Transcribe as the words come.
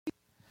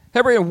Hey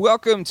everyone,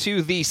 welcome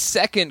to the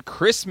second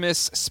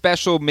Christmas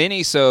special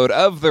mini-sode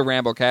of the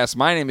Ramblecast.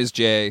 My name is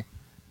Jay.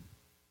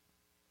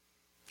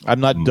 I'm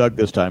not Doug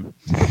this time.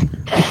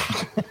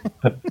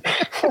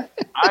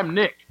 I'm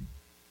Nick.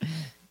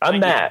 I'm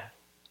Matt.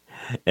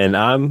 And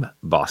I'm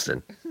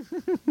Boston.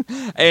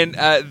 And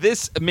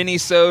this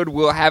mini-sode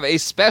will have a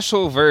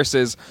special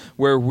versus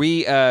where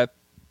we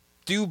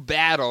do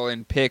battle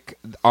and pick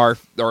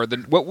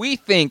what we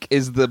think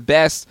is the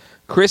best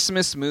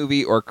Christmas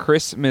movie or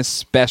Christmas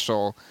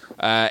special.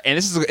 And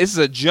this is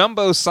a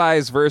jumbo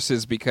size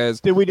versus because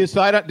Did we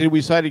decide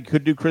you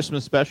could do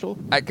Christmas special?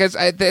 because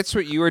that's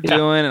what you were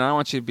doing, and I don't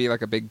want you to be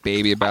like a big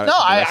baby about No,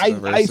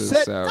 it. I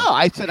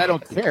said I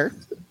don't care.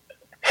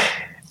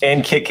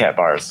 And Kit Kat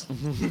bars.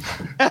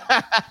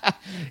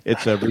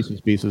 It's Reese's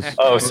Pieces.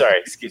 Oh, sorry.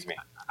 Excuse me.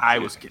 I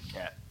was Kit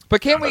Kat.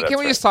 But can we that's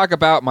right. just talk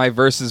about my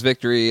versus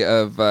victory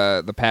of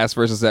the past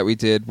versus that we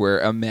did, where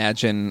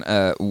Imagine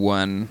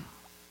won?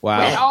 We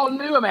Wow. all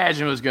knew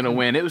Imagine was going to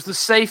win. It was the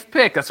safe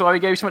pick. That's why we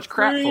gave you so much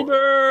crap for it.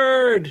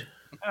 Bird.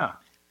 Yeah.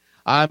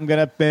 I'm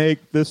gonna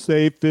make the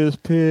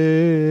safest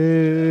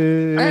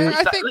pick.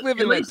 I think At Live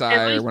and Let least- Die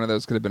at or least- one of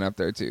those could have been up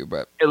there too.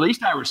 But At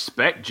least I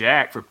respect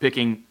Jack for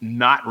picking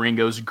not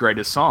Ringo's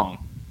greatest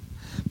song.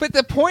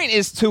 the point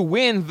is to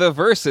win the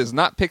verses,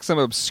 not pick some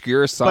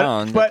obscure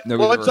song. But that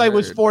nobody's once ever I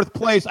was heard. fourth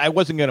place, I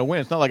wasn't gonna win.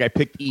 It's not like I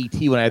picked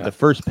E.T. when I had the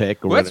first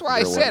pick. Or Well, that's why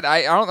I whatever it said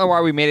I don't know why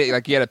we made it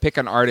like you had to pick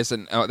an artist,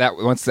 and that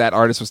once that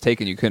artist was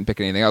taken, you couldn't pick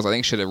anything else. I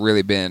think it should have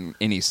really been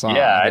any song.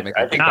 Yeah, They make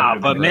I like- think Nah, that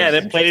would've but been man,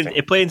 really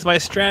it played into my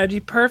strategy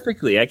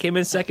perfectly. I came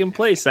in second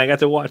place, and I got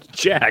to watch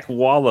Jack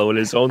wallow in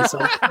his own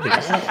self.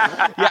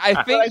 yeah, I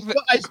But think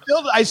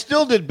I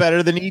still did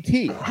better than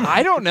E.T.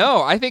 I don't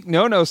know. I think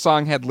No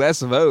song had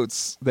less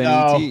votes than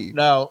E.T.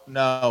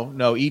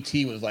 No.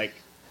 E.T. was like,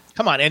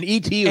 come on, and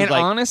E.T. was And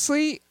like,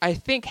 honestly, I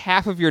think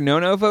half of your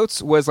no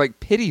votes was like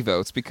pity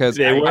votes because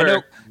They I were.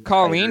 know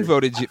Colleen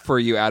voted for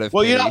you out of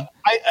well, pity. you know,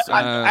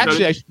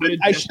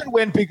 I should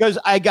win because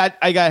I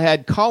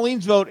had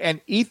Colleen's vote and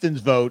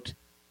Ethan's vote,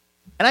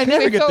 and I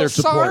never they get felt their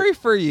support. sorry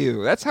for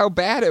you. That's how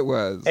bad it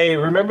was. Hey,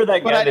 remember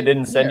that But guy I that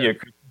didn't send care. you a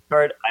Christmas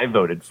card? I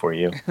voted for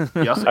you.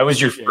 Yes, I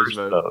was your appreciate first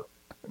his vote.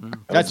 I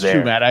That's was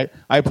true, there. Matt.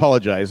 I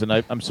apologize, and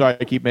I'm sorry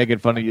I keep making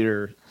fun of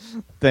your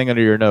thing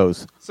under your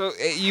nose. So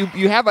you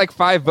had like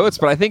 5 votes,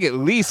 but I think at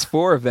least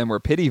 4 of them were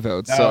pity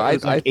votes. So No, it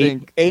was I like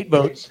think eight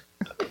votes.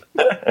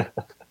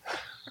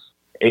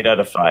 8 out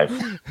of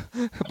 5.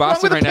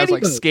 Boston with a right now is pity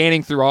like vote?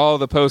 scanning through all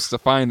the posts to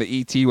find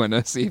the ET one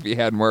to see if he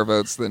had more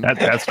votes than.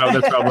 That's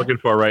what I'm looking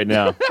for right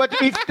now. But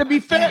to be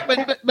fair, but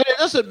it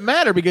doesn't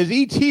matter because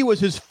E.T.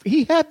 was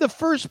he had the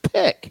first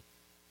pick.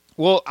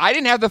 Well, I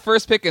didn't have the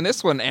first pick in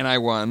this one, and I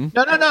won.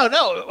 No.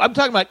 I'm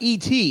talking about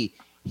E.T.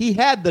 He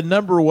had the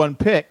number one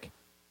pick,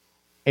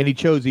 and he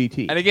chose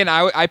E.T. And again,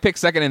 I picked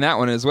second in that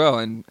one as well,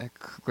 and I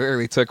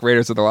clearly took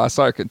Raiders of the Lost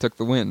Ark and took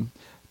the win.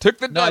 Took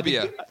the No, I W.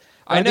 think-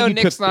 I I know think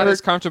he Nick's took not third.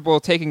 as comfortable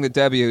taking the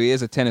W. He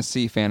is a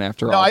Tennessee fan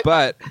after No, all.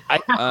 But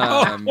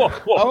ouch!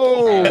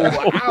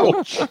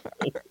 Oh,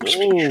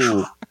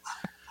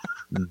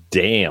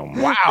 damn!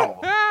 Wow!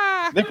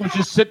 ah, Nick was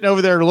just sitting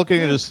over there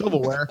looking at his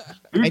silverware,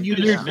 and you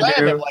just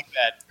slammed him like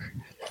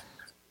that.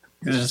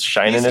 He's just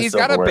shining his he's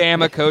got a silverware.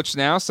 Bama coach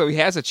now, so he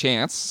has a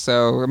chance.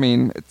 So I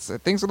mean,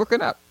 things are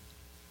looking up.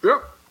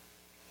 Yep.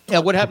 Yeah,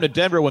 what happened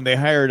to Denver when they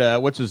hired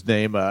what's his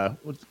name?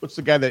 What's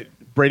the guy that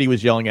Brady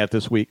was yelling at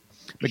this week?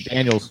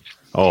 McDaniels.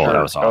 Oh,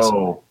 that was awesome.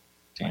 Oh,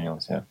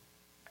 Daniels,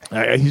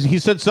 yeah. He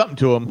said something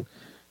to him.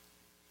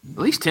 At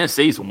least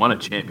Tennessee's won a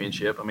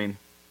championship. I mean,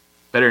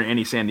 better than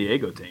any San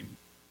Diego team.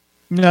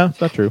 No,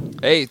 it's not true.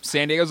 Hey,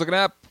 San Diego's looking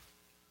up.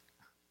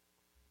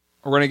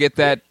 We're gonna get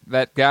that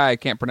guy. I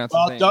can't pronounce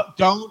his name.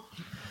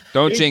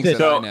 Don't jinx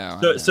it. I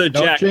know. So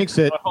Don't Jack, jinx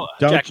it. hold on.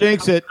 Don't Jack,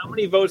 jinx it. How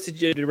many votes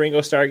did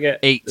Ringo Starr get?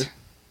 8.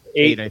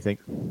 8, I think.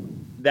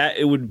 That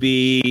it would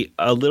be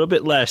a little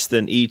bit less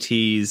than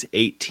ET's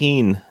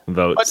 18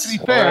 votes. But to be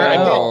fair,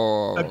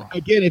 Oh.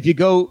 again, if you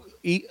go,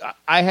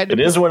 I had to. It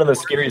is one of the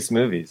scariest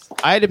movies.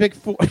 I had to pick.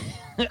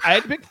 I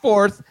had to pick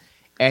fourth,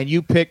 and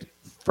you picked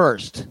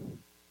first.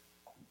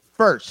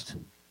 First,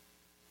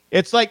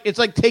 it's like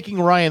taking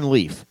Ryan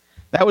Leaf.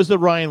 That was the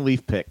Ryan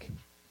Leaf pick.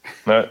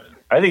 I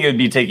think it would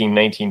be taking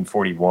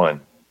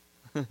 1941.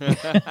 Because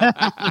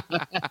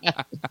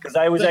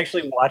I was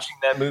actually watching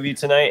that movie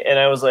tonight, and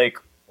I was like,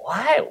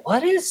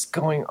 what is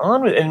going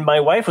on with? And my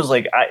wife was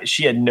like,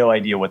 she had no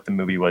idea what the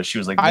movie was. She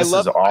was like, this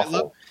is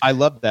awful. I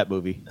love that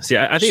movie. See,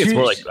 I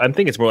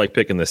think it's more like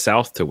picking the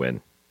South to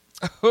win.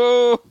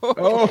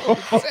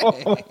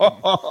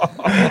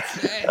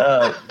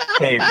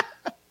 Hey,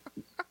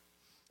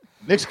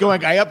 Nick's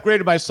going. I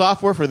upgraded my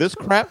software for this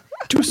crap.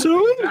 Too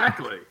soon?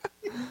 Exactly.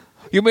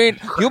 You mean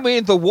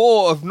the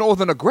war of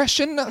northern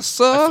aggression,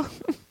 sir?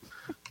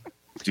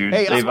 dude,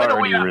 Hey, they've By the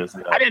already way,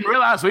 risen I up. didn't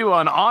realize we were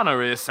an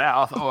honorary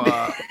South.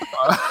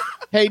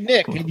 Hey,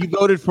 Nick, have you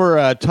voted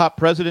for top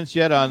presidents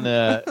yet on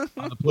the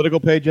political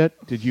page yet?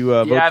 Did you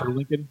vote Yeah. for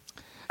Lincoln?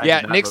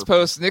 Yeah, Nick's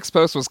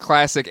post was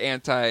classic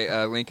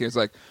anti-Lincoln. It's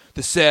like,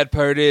 the sad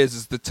part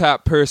is the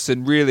top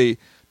person really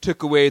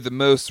took away the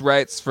most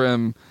rights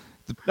from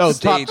the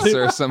states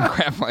or some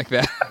crap like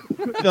that.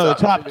 No, the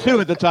top two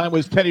at the time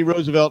was Teddy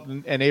Roosevelt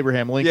and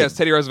Abraham Lincoln. Yes,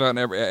 Teddy Roosevelt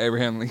and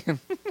Abraham Lincoln.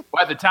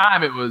 Well, at the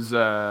time, it was.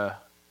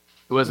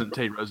 It wasn't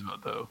Teddy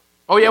Roosevelt though.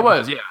 Oh yeah, it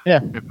was. Yeah.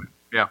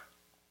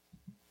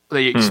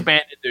 They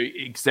expanded their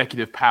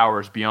executive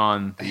powers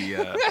beyond the.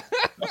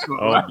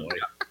 Oh boy.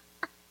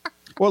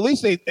 Well,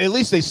 at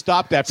least they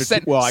stopped after.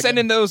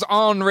 Sending those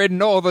on-red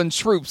northern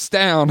troops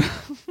down.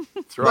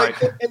 That's right.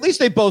 At least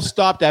they both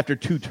stopped after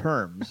 2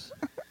 terms.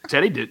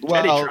 Teddy did.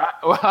 Well, Teddy tried.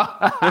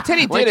 Well,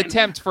 Teddy did Lincoln,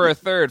 attempt for a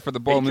third for the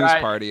Bull Moose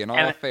Party, in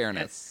all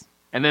fairness.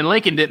 And then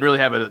Lincoln didn't really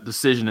have a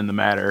decision in the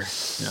matter.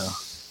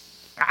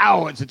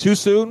 Ow! Is it too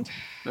soon?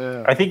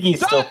 I think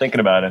he's still thinking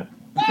about it.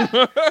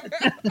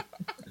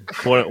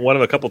 One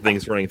of a couple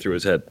things running through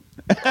his head.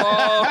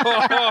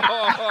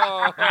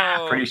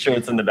 Pretty sure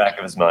it's in the back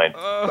of his mind.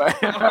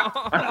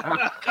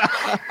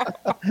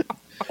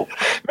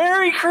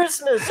 Merry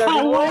Christmas,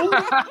 everyone!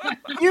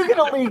 You get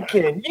a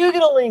Lincoln. You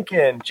get a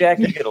Lincoln. Jack,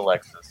 you get a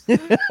Lexus.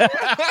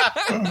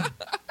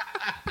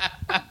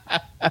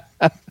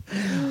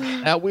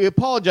 Now, we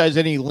apologize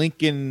any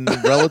Lincoln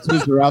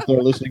relatives who are out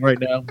there listening right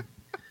now.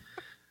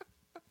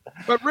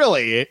 But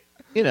really,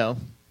 we all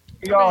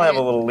have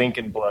a little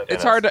Lincoln blood.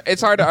 It's hard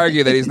to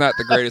argue that he's not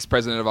the greatest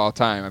president of all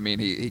time. I mean,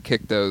 he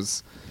kicked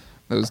those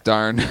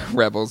darn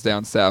rebels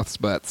down south's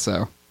butt.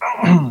 So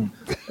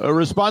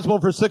responsible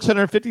for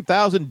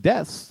 650,000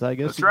 deaths, I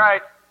guess. That's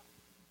right.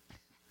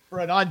 For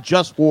an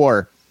unjust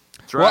war.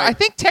 That's right. Well, I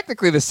think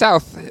technically the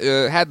South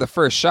had the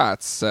first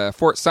shots.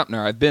 Fort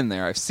Sumter, I've been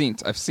there. I've seen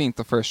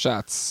the first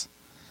shots.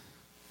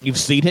 You've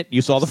seen it?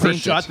 You saw the first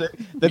shot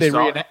that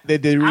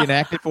they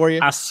reenacted for you?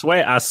 I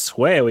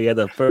swear we had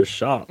the first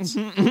shots.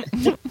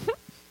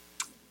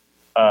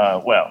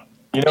 Well,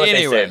 you know what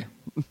they say.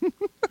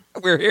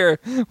 We're here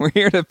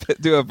to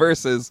do a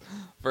versus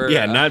for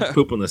not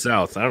poop in the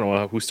South. I don't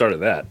know who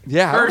started that.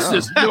 Yeah,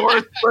 versus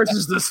North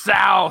versus the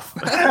South.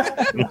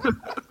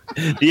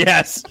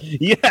 Yes. Hey,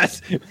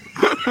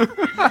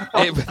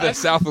 but the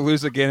South will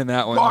lose again in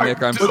that one,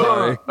 Nick. I'm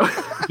sorry.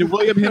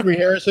 William Henry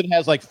Harrison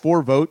has like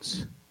 4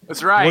 votes.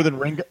 That's right.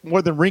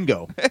 More than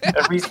Ringo.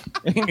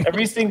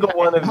 Every single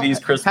one of these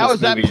Christmas How is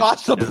that movies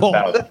possible?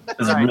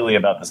 is really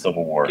about the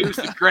Civil War. He was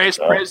the greatest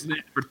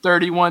president for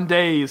 31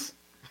 days.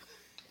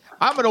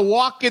 I'm going to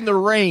walk in the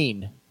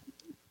rain.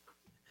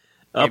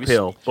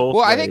 Uphill. Both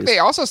well, ways. I think they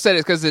also said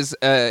it's because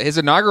his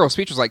inaugural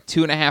speech was like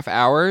 2.5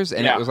 hours,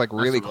 and it was like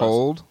really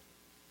cold.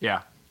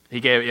 Yeah.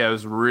 It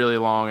was really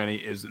long, and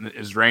it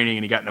was raining,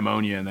 and he got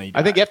pneumonia, and then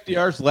I think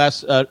FDR's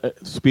last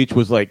speech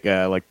was like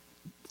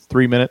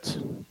 3 minutes.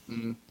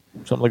 Mm-hmm.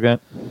 Something like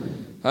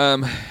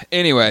that.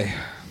 Anyway,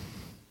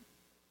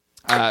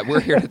 we're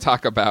here to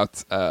talk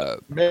about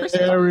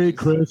Merry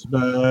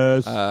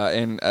Christmas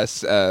and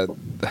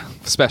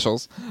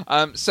specials.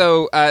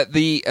 So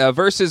the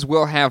verses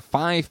will have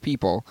 5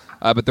 people,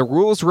 but the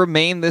rules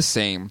remain the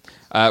same.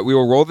 We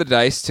will roll the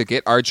dice to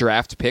get our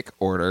draft pick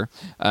order.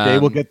 They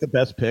will get the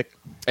best pick,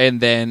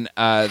 and then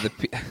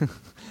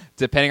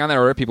depending on that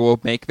order, people will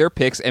make their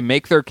picks and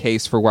make their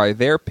case for why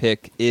their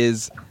pick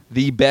is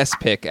the best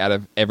pick out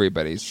of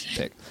everybody's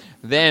pick.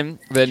 Then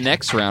the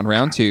next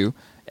round 2,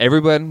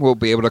 everyone will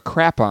be able to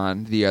crap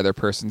on the other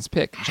person's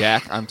pick.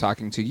 Jack, I'm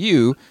talking to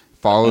you.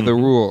 Follow the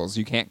rules.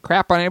 You can't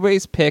crap on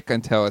anybody's pick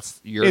until it's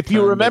your turn. If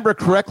you remember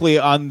correctly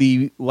on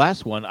the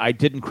last one, I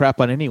didn't crap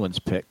on anyone's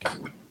pick.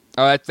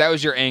 Oh, that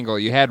was your angle.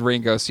 You had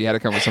Ringo, so you had to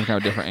come with some kind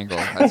of different angle.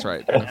 That's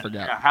right. I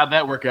forgot. How'd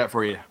that work out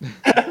for you?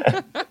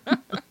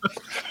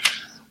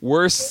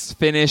 Worst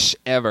finish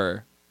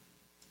ever.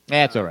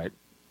 That's all right.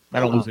 I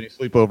don't lose any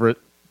sleep over it.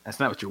 That's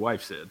not what your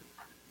wife said.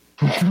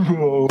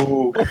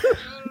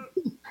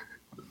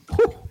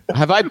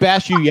 Have I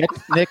bashed you yet,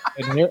 Nick?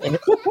 And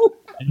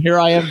here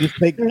I am just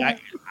thinking. I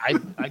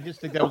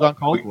just think that was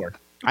uncalled for.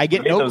 I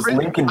get no those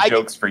Lincoln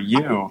jokes for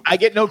you. I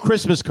get no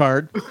Christmas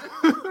card.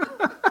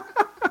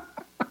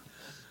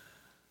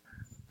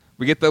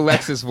 We get the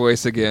Lexus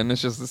voice again.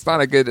 It's not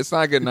a good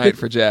night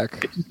for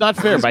Jack. It's not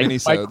fair.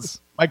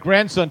 My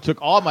grandson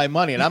took all my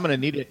money, and I'm going to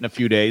need it in a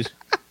few days.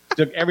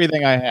 Took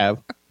everything I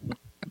have.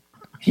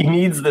 He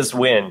needs this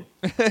win.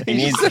 He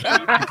needs.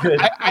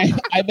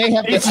 I may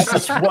have to,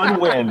 just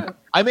one win.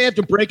 I may have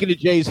to break into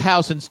Jay's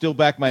house and steal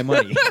back my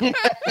money.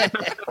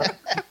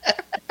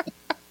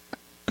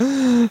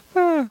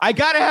 I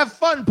gotta have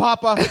fun,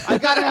 Papa. I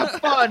gotta have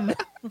fun.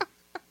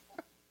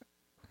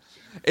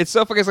 It's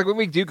so funny. It's like when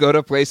we do go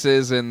to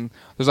places and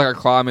there's like a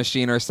claw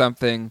machine or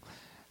something.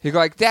 He'll go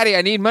like, "Daddy,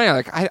 I need money." I'm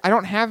like, I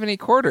don't have any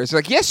quarters. He's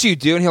like, "Yes, you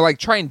do." And he'll like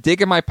try and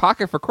dig in my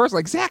pocket for quarters.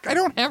 Like, Zach, I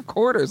don't have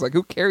quarters. Like,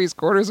 who carries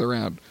quarters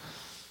around?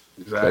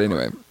 Exactly. But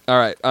anyway, all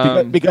right.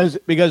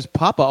 Because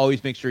Papa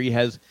always makes sure he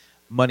has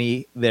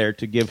money there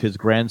to give his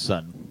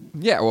grandson.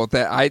 Yeah, well,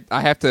 that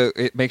I have to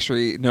make sure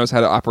he knows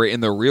how to operate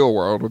in the real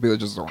world. Where people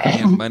just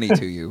hand money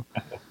to you.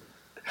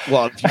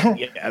 Well,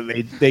 yeah,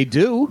 they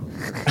do.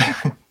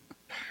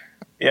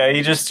 Yeah,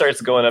 he just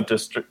starts going up to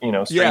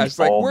yeah, it's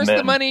like, where's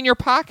the money in your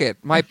pocket?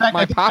 My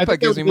papa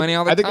gives me money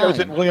all the time. I think that was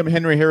in William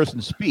Henry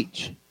Harrison's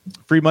speech.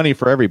 Free money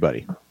for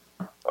everybody.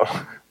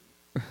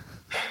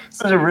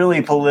 is a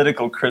really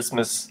political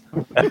Christmas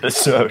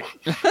episode.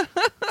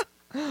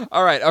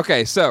 All right.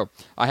 Okay. So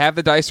I have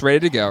the dice ready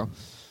to go.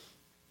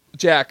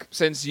 Jack,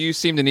 since you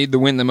seem to need the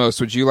win the most,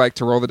 would you like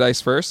to roll the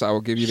dice first? I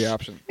will give you the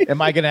option.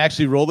 Am I going to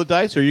actually roll the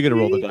dice, or are you going to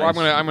roll the dice?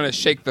 Well, I'm gonna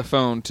shake the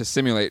phone to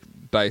simulate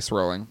dice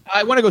rolling.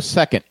 I want to go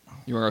second.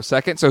 You want to go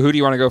second? So who do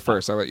you want to go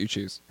first? I'll let you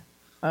choose.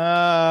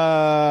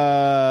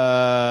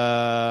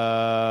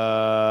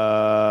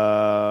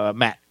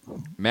 Matt.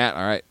 Matt.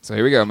 All right. So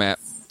here we go, Matt.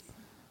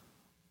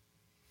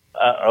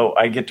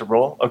 I get to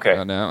roll? Okay.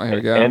 Oh, no. Here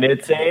we go. And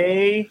it's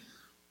a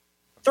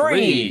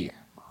 3.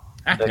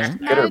 That's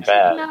good or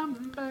bad?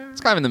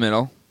 It's kind of in the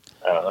middle.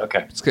 Oh,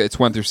 okay. It's good. It's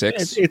 1 through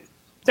 6. It's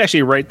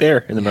actually right there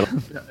in the middle.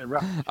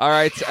 All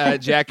right,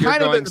 Jack, you're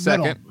Kind of going in the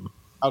second. middle.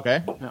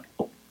 Okay.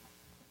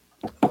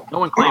 No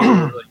one claims we're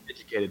a really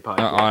educated No,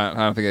 podcast. I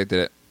don't think I did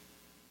it.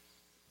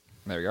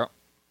 There we go.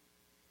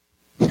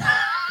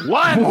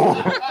 What?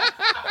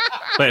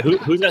 Wait,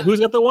 who's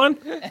got the one?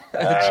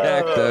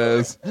 Jack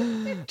does.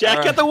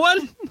 Jack got the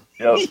one?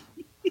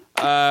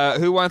 Yep.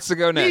 Who wants to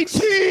go next?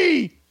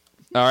 E.T.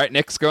 All right,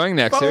 Nick's going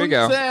next. Here we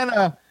go.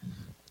 Santa.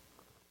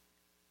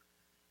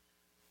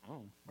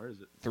 Oh, where is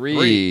it?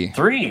 3.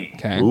 3.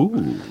 Okay.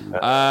 Ooh.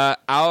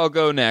 I'll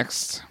go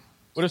next.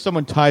 What if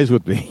someone ties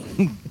with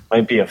me?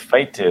 Might be a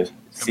fight to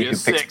see be who a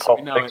picks 6, Pulp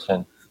we know it.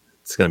 Fiction.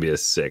 It's going to be a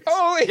 6.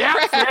 Holy Yeah,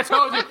 crap. I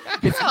told you.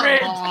 It's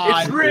rigged.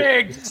 It's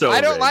rigged. So I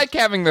don't rigged. like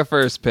having the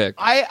first pick.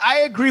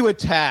 I agree with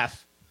Taff.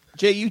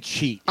 Jay, you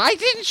cheat. I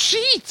didn't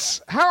cheat.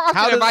 How often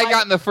How have did I I-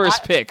 gotten the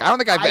first pick? I don't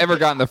think I've ever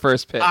gotten the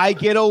first pick. I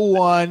get a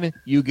 1,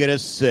 you get a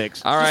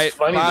 6. All right,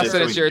 funny that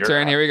Boston, it's your you're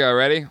turn. on. Here we go.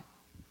 Ready?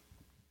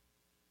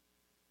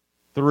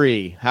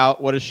 3.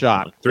 What a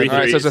shock. 3 All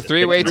right, so it's a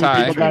 3-way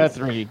tie. People got a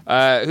 3.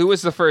 Who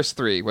was the first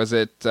 3? Was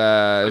it, it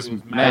was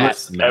Matt?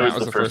 That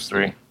was the first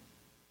 3.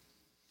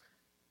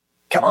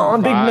 Come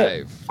on, big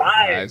man. 5.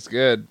 5. 5's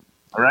good.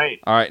 All right.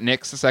 All right,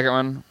 Nick's the second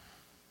one.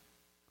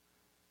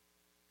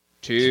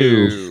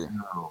 2.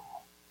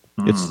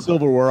 It's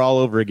silverware all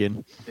over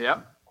again. Yep.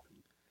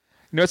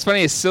 You know what's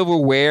funny is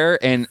silverware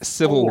and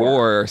Civil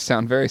War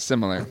sound very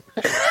similar.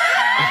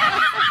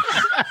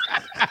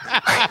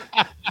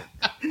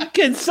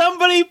 Can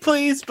somebody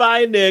please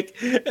buy Nick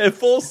a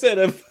full set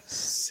of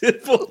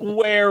Civil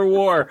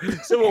War?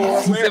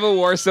 Civil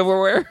War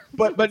silverware?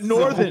 But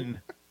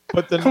northern.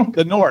 But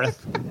the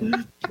north.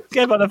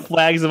 Get about the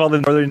flags of all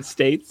the northern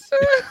states.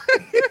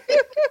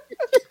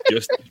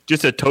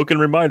 just a token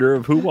reminder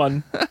of who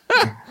won.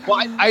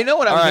 Well, I know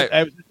what All I was, right.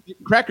 I was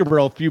at Cracker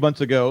Barrel a few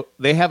months ago.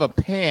 They have a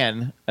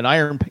pan, an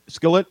iron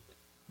skillet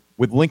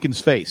with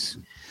Lincoln's face.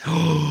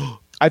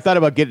 I thought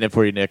about getting it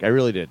for you, Nick. I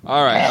really did.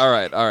 All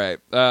right.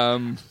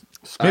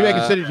 Maybe I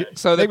can send it. to you.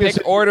 So the Maybe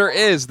pick order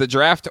is, the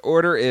draft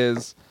order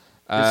is,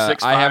 It's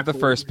 6, I have 5, the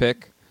first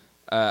pick.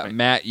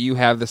 Matt, you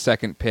have the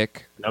second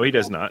pick. No, he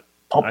does not.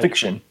 Pulp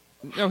Fiction.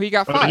 No, he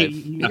got Oh, 5.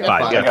 He got got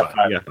 5. I He got got 5.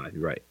 five. He got 5.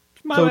 You're right.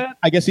 So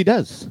I guess he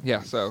does.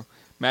 Yeah, so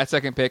Matt's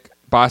second pick.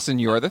 Boston,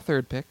 you are the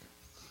third pick.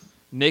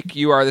 Nick,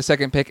 you are the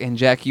second pick. And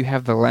Jack, you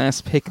have the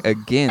last pick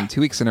again. 2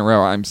 weeks in a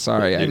row. I'm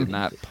sorry. I did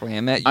not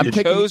plan that. You I'm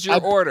picking- chose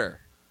your order.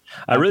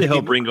 I really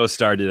hope Ringo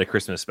Starr did a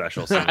Christmas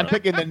special. I'm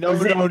picking the No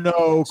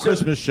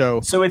Christmas show.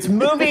 So it's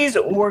movies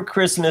or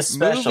Christmas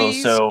special.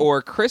 Movies So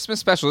or Christmas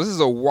special. This is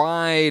a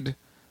wide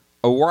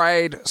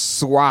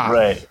swath.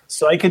 right.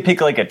 So I could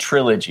pick like a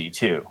trilogy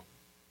too.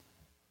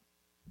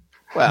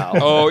 Well,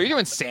 Oh, you're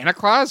doing Santa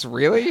Claus?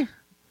 Really?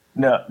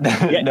 No,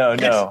 no.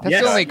 That's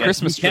the only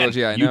Christmas you can.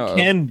 trilogy I know You of.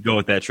 can go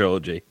with that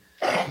trilogy.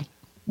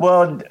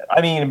 Well,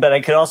 I mean, but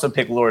I could also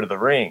pick Lord of the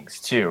Rings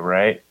too,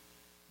 right?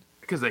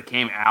 Because they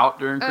came out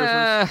during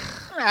Christmas.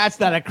 that's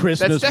not a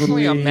Christmas That's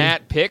definitely movie. a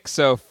Matt pick,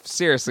 so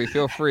seriously,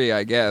 feel free,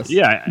 I guess.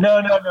 Yeah. No.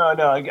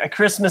 A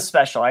Christmas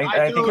special. I think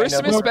I know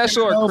Christmas the-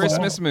 special or No.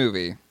 Christmas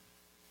movie?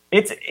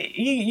 It's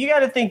you got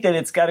to think that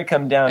it's got to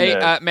come down Hey,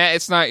 to. Matt,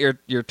 it's not your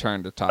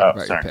turn to talk Oh,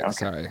 about sorry, your pick. okay.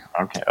 Sorry,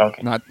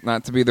 Okay.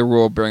 not to be the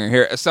rule bringer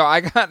here. So I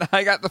got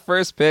the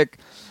first pick.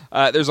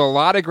 There's a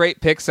lot of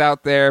great picks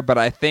out there, but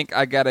I think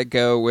I gotta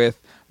go with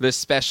the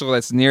special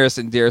that's nearest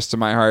and dearest to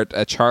my heart,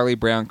 Charlie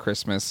Brown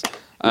Christmas.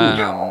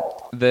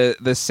 The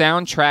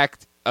soundtrack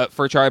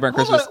for Charlie Brown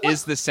Christmas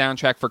is the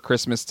soundtrack for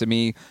Christmas to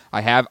me.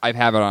 I've had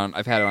it on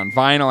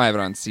vinyl, I have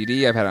it on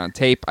CD, I've had it on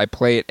tape. I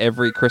play it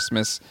every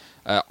Christmas,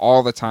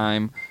 all the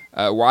time.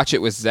 Watch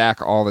it with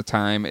Zach all the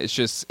time. It's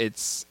just it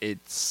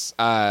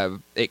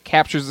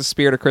captures the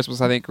spirit of Christmas,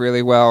 I think,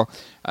 really well.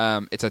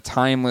 It's a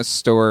timeless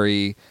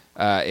story.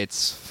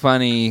 It's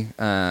funny.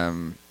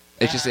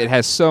 It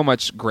has so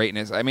much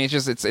greatness. I mean,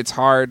 it's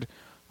hard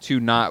to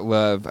not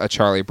love A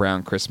Charlie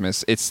Brown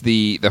Christmas. It's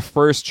the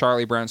first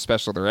Charlie Brown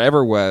special there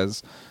ever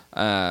was.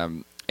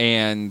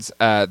 And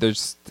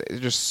there's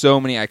just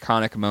so many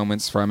iconic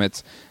moments from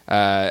it,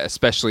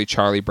 especially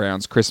Charlie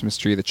Brown's Christmas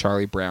tree, the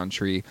Charlie Brown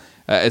tree,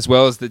 as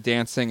well as the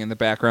dancing in the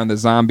background, the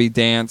zombie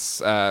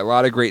dance, a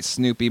lot of great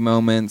Snoopy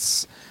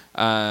moments.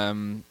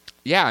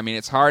 Yeah, I mean,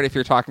 it's hard if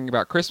you're talking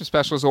about Christmas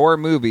specials or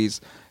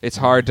movies. It's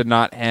hard to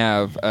not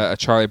have a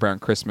Charlie Brown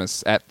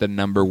Christmas at the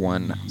number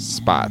one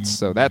spot.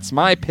 So that's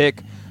my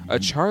pick A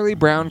Charlie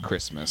Brown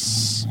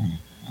Christmas.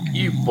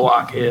 You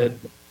blockhead.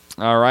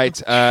 All right.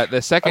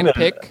 The second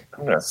pick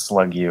I'm gonna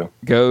slug you.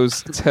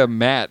 goes to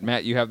Matt.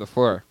 Matt, you have the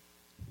floor.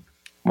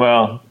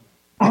 Well,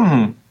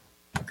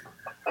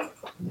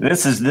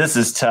 this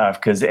is tough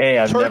because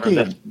I've Turkey.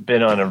 never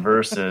been on a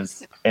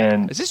versus,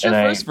 and Is this your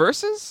and first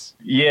versus?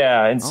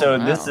 Yeah, and so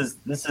wow.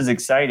 this is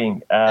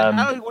exciting.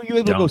 How were you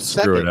able to go Don't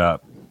screw second? it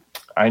up.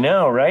 I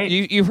know, right?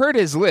 You've heard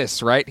his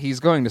list, right? He's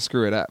going to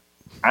screw it up.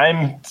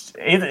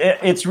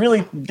 It's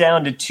really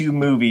down to two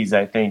movies.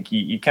 I think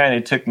you kind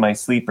of took my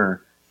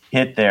sleeper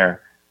hit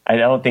there. I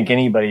don't think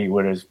anybody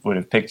would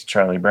have picked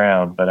Charlie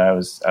Brown, but I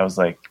was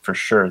like for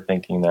sure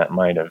thinking that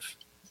might have.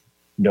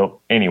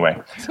 Nope.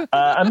 Anyway,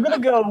 I'm gonna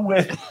go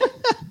with.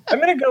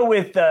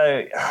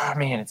 Oh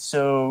man, it's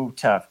so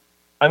tough.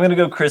 I'm gonna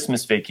go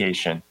Christmas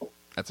Vacation.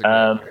 That's a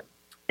great pick.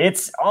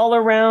 It's all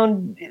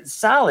around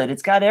solid.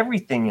 It's got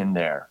everything in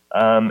there.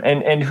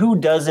 And who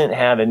doesn't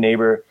have a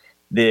neighbor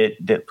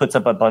that puts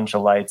up a bunch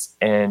of lights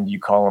and you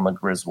call him a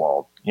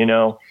Griswold? You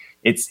know,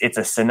 it's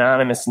a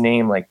synonymous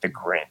name like the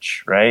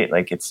Grinch, right?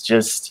 Like it's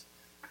just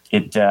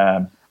it.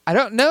 I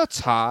don't know,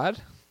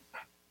 Todd.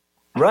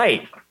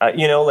 Right.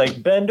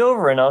 Like bend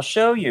over and I'll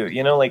show you.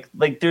 You know, like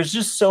there's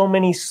just so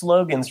many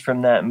slogans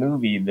from that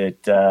movie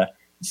that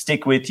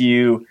stick with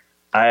you.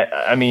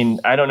 I mean,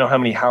 I don't know how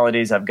many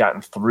holidays I've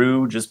gotten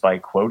through just by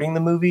quoting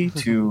the movie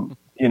to,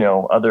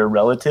 other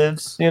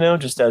relatives,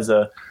 just as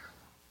a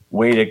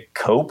way to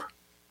cope.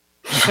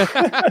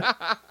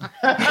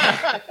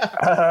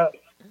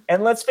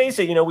 And let's face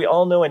it, we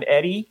all know an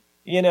Eddie,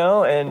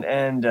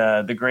 and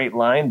the great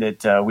line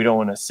that we don't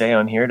want to say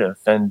on here to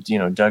offend,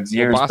 Doug's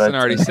ears. Boston but,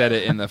 already said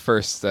it in the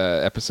first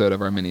episode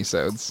of our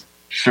minisodes.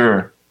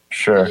 Sure.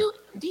 Do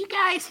you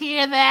guys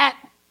hear that?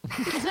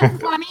 It's a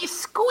funny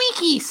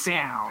squeaky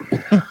sound.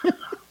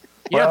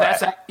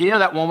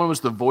 That woman was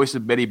the voice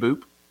of Betty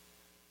Boop.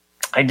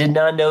 I did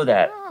not know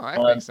that. Oh,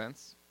 that makes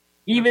sense.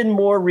 Even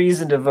more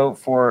reason to vote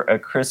for A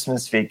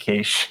Christmas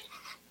Vacation.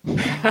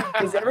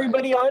 Because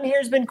everybody on here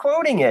has been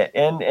quoting it,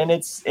 and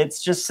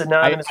it's just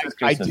synonymous with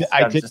Christmas.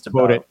 I did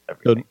quote it,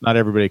 so not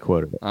everybody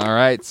quoted it. All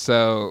right,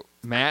 so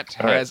Matt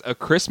has A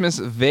Christmas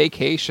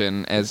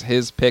Vacation as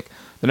his pick.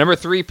 The number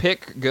 3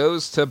 pick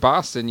goes to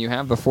Boston. You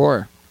have the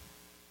floor.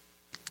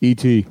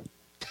 E.T.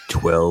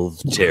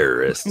 12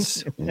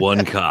 terrorists,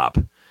 1 cop.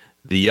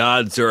 The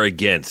odds are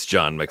against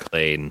John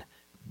McClane.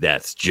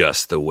 That's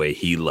just the way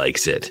he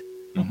likes it.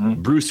 Mm-hmm.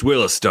 Bruce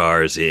Willis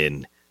stars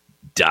in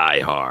Die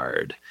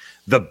Hard,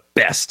 the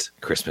best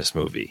Christmas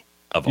movie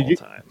of all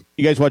time.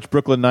 You guys watch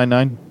Brooklyn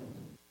Nine-Nine?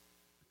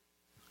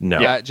 No.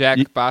 Yeah,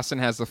 Jack, Boston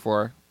has the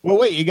floor. Well,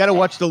 wait, you got to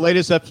watch the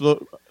latest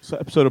episode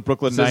of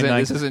Brooklyn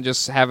Nine-Nine. This isn't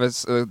just have a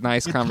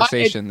nice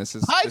conversation. This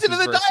is ties into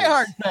the versus. Die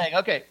Hard thing.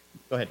 Okay,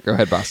 go ahead. Go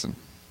ahead, Boston.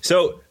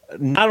 So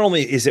not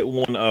only is it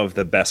one of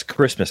the best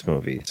Christmas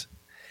movies,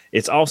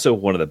 it's also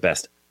one of the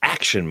best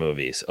action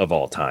movies of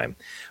all time,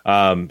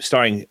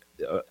 starring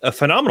a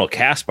phenomenal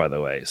cast, by the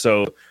way.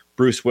 So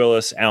Bruce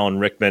Willis, Alan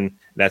Rickman,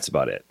 that's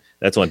about it.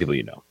 That's the only people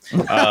you know.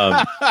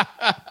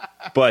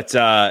 But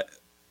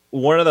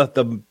one of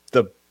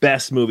the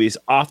best movies,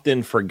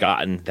 often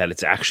forgotten that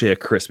it's actually a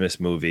Christmas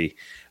movie.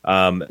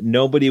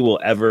 Nobody will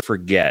ever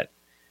forget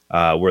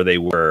where they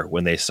were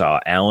when they saw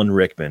Alan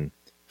Rickman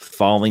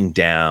falling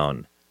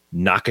down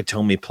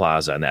Nakatomi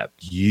Plaza on that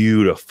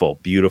beautiful,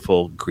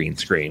 beautiful green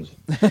screen.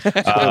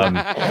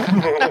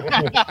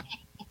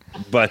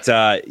 But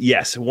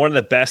yes, one of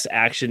the best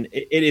action.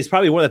 It is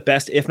probably one of the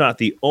best, if not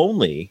the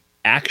only,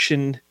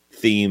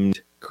 action-themed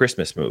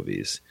Christmas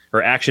movies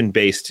or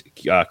action-based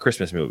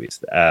Christmas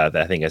movies that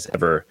I think has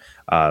ever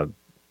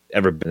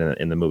been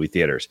in the movie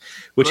theaters,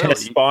 which has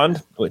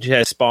spawned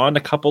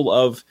a couple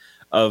of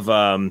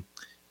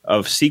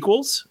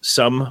sequels.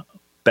 Some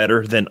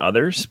better than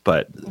others,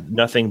 but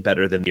nothing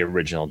better than the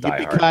original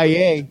Die Hard.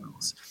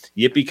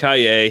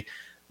 Yippee-ki-yay,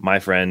 my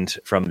friend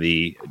from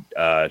the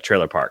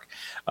trailer park.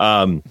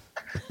 But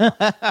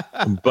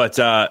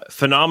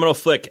phenomenal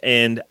flick,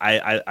 and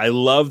I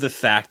love the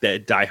fact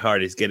that Die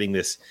Hard is getting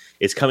this.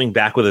 It's coming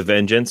back with a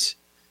vengeance.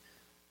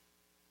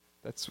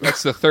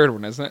 That's the third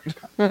one, isn't it?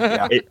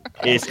 Yeah.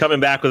 It's coming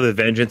back with a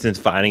vengeance and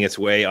finding its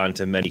way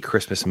onto many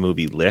Christmas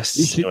movie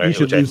lists. You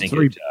should lose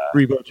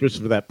three votes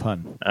just for that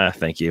pun.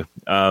 Thank you.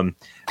 But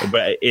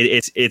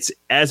it's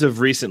as of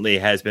recently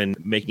has been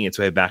making its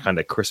way back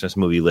onto Christmas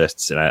movie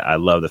lists, and I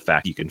love the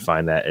fact you can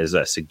find that as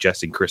a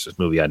suggested Christmas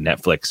movie on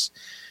Netflix.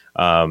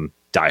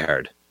 Die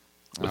Hard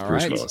with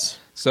Bruce Willis.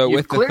 So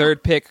with the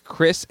third pick,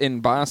 Chris in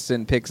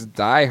Boston picks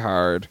Die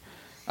Hard.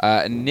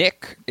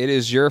 Nick, it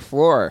is your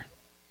floor.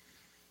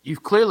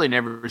 You've clearly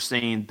never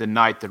seen The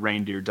Night the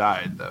Reindeer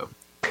Died, though.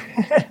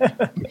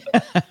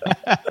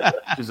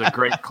 Which is a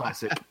great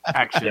classic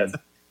action. Yes.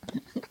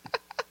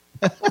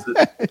 Is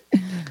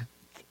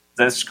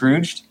that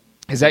Scrooged?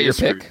 Is that your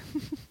pick?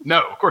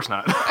 No, of course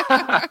not.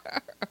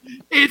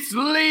 It's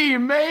Lee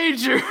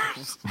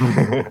Majors.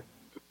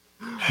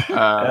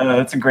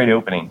 That's a great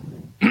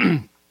opening.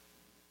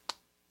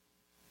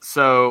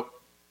 So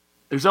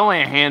there's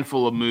only a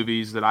handful of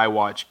movies that I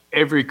watch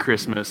every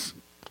Christmas,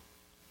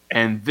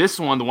 And this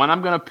one, the one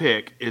I'm going to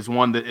pick, is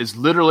one that is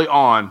literally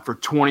on for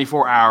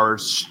 24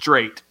 hours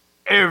straight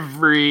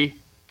every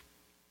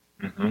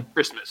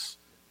Christmas.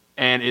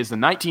 And is the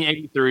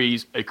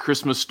 1983's A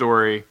Christmas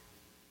Story.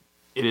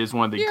 It is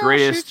one of the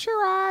greatest. Shoot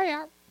your eye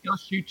out. You'll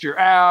shoot you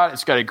out.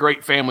 It's got a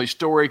great family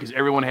story because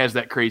everyone has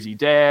that crazy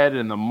dad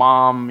and the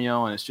mom,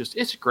 and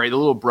it's great. The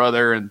little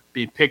brother and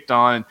being picked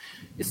on.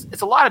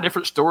 It's a lot of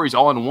different stories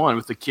all in one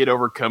with the kid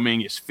overcoming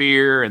his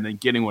fear and then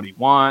getting what he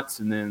wants.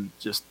 And then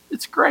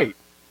it's great.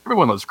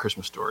 Everyone loves A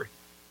Christmas Story.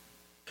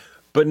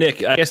 But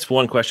Nick, I guess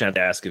one question I have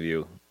to ask of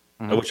you,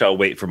 which I'll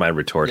wait for my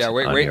retort. Yeah,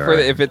 wait for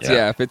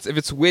if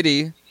it's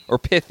witty or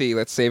pithy,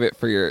 let's save it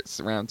for your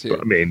round 2.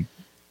 I mean,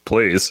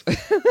 please.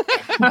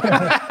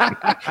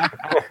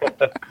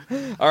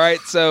 All right,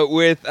 so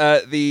with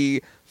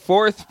the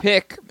 4th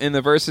pick in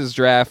the versus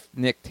draft,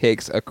 Nick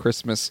takes A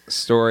Christmas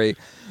Story.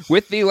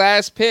 With the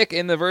last pick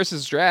in the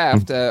versus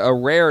draft, a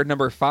rare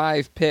number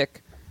 5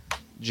 pick,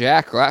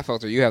 Jack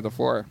Glatfelter, you have the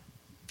floor.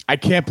 I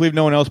can't believe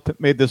no one else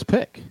made this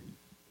pick.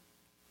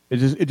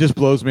 It just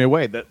blows me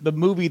away. The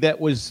movie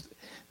that was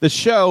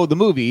the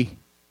movie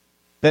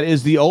that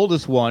is the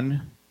oldest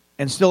one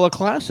and still a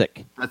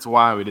classic. That's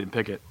why we didn't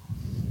pick it.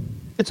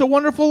 It's A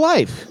Wonderful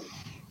Life.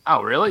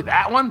 Oh, really?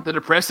 That one? The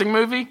depressing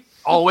movie?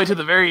 All the way to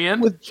the very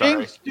end? With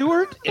James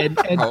Stewart and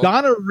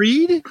Donna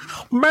Reed.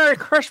 Merry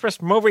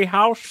Christmas, movie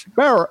house.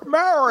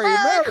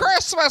 Merry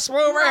Christmas,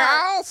 movie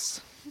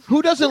house.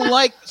 Who doesn't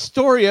like the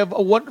story of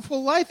A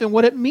Wonderful Life and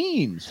what it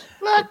means?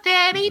 Look,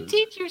 Daddy,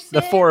 teacher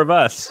said. The 4 of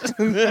us.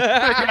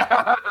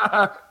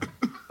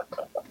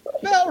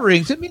 Bell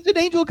rings. It means an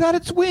angel got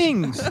its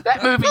wings.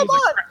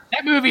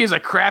 That movie is a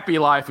crappy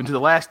life until the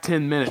last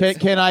 10 minutes.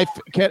 Can I?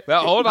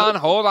 Well,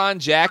 hold on.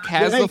 Jack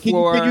has the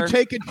floor. Can you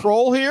take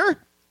control here?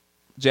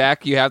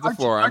 Jack, you have the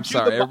floor. I'm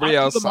sorry. Everybody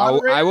else,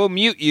 I will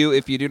mute you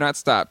if you do not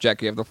stop.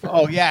 Jack, you have the floor.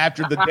 Oh yeah,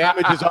 after the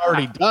damage is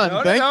already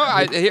done.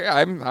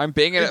 I'm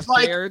being it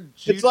fair.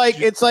 It's like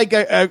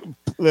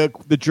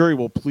the jury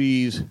will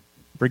please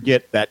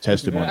forget that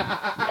testimony.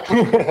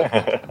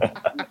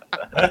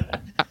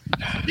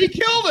 He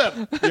killed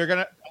him. You're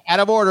gonna out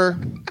of order.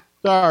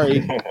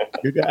 Sorry.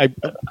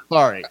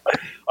 Sorry.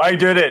 I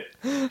did it.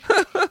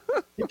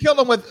 He killed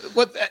him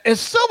with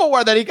his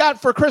silverware that he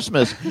got for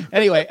Christmas.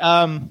 Anyway,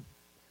 no,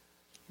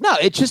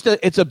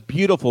 it's a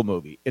beautiful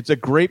movie. It's a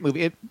great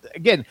movie.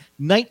 Again,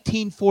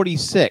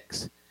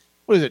 1946.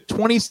 What is it?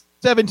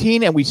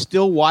 2017, and we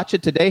still watch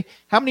it today.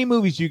 How many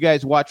movies do you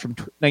guys watch from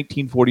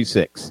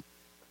 1946?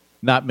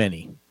 Not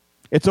many.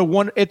 It's a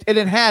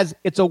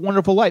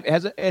Wonderful Life. It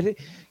has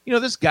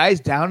this guy's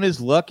down in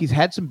his luck. He's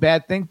had some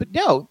bad things, but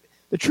no,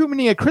 the true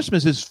meaning of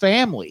Christmas is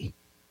family.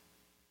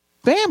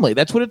 Family.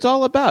 That's what it's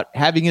all about.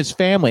 Having his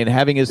family and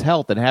having his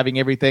health and having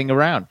everything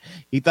around.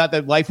 He thought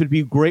that life would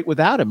be great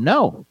without him.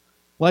 No,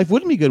 life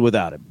wouldn't be good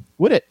without him,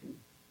 would it?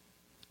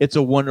 It's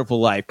a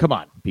Wonderful Life. Come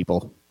on,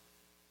 people.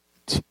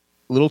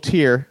 Little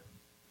tear.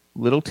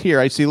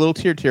 I see a little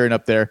tear tearing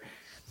up there.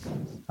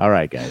 All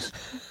right, guys.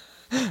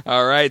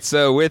 All right,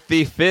 so with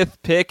the 5th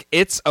pick,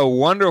 It's a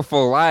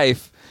Wonderful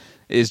Life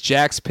is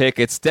Jack's pick.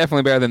 It's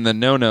definitely better than the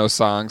No-No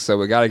song, so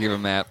we got to give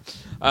him that.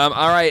 All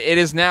right, it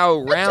is now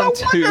round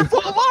 2. It's a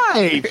Wonderful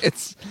Life.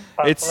 It's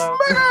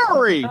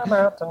Mary. Come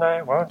out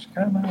tonight, won't you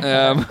come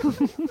out?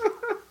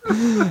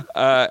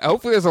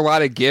 Hopefully there's a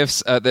lot of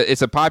gifs.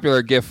 It's a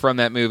popular gif from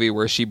that movie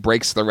where she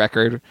breaks the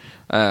record.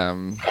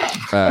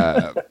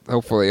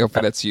 Hopefully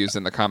that's used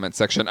in the comment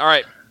section. All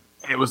right.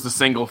 It was the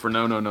single for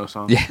No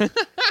song. Yeah.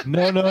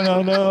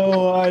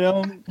 No, I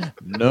don't.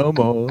 No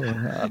more.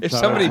 If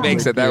somebody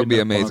makes it, that would be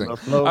amazing.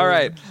 All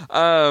right.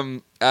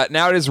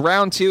 Now it is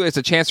round 2. It's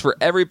a chance for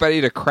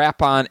everybody to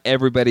crap on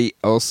everybody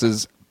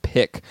else's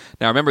pick.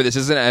 Now remember, this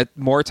isn't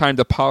more time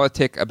to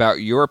politic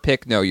about your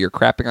pick. No, you're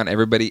crapping on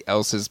everybody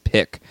else's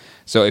pick.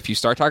 So if you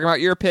start talking about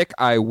your pick,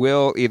 I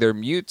will either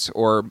mute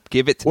or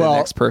give it to the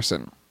next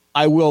person.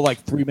 I will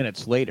 3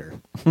 minutes later.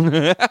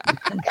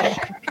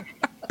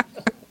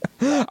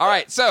 All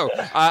right, so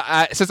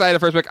since I had the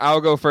first pick, I'll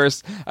go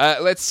first.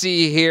 Let's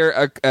see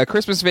here. A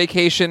Christmas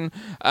Vacation.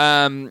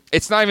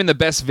 It's not even the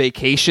best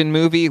vacation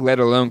movie, let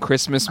alone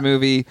Christmas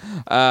movie.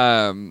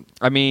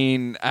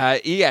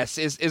 Yes,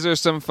 is there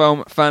some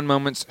fun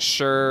moments?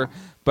 Sure.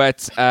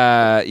 But,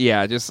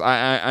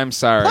 I'm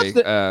sorry.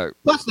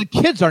 Plus, the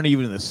kids aren't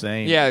even the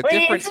same. Yeah, Wait,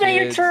 different it's not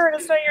your kids. turn.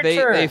 It's not your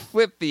turn. They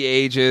flip the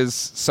ages.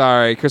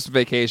 Sorry, Christmas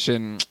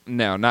Vacation.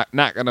 No, not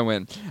going to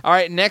win. All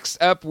right,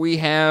 next up we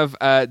have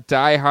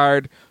Die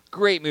Hard.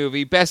 Great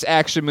movie, best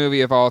action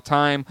movie of all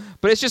time.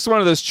 But it's just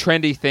one of those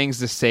trendy things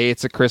to say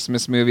it's a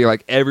Christmas movie.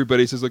 Like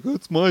everybody says,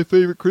 that's my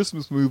favorite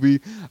Christmas movie.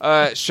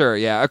 Sure,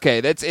 yeah, okay.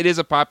 It is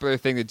a popular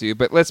thing to do.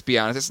 But let's be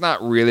honest, it's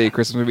not really a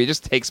Christmas movie. It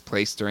just takes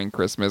place during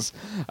Christmas.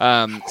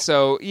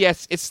 So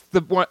yes, it's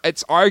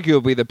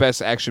arguably the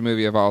best action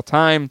movie of all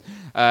time.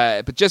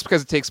 But just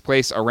because it takes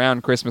place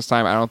around Christmas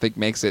time, I don't think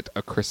makes it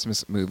a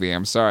Christmas movie.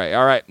 I'm sorry.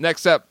 All right,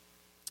 next up.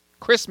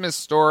 Christmas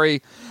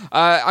Story.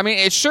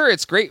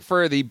 It's great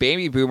for the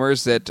baby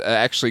boomers that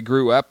actually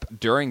grew up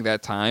during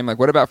that time.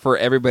 What about for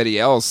everybody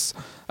else?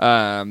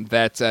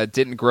 that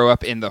didn't grow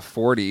up in the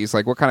 40s.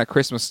 Like, what kind of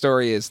Christmas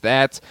story is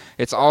that?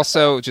 It's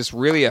also just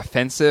really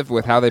offensive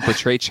with how they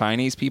portray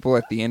Chinese people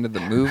at the end of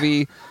the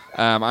movie.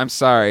 I'm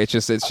sorry, it's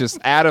just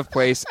out of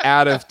place,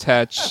 out of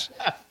touch.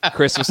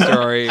 Christmas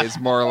Story is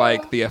more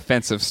like the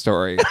offensive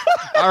story.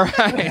 All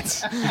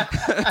right,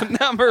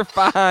 number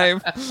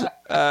 5,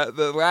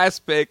 the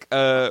last pick.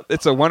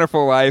 It's a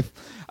Wonderful Life.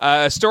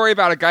 A story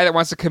about a guy that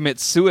wants to commit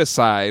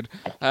suicide,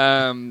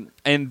 and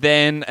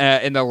then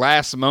in the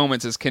last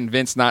moments is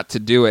convinced not to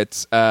do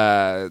it.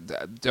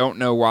 Don't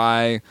know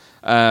why.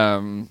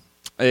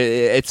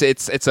 It's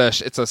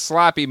a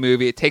sloppy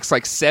movie. It takes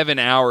like 7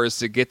 hours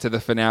to get to the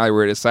finale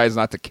where he decides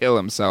not to kill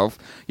himself.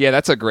 Yeah,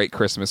 that's a great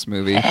Christmas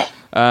movie.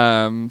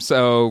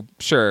 So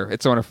sure,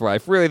 It's a Wonderful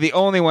Life. Really, the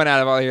only one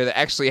out of all here that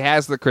actually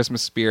has the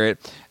Christmas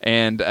spirit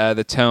and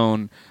the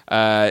tone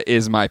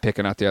is my pick,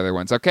 and not the other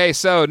ones. Okay,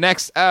 so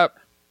next up.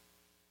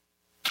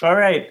 All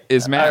right.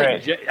 Is Matt? All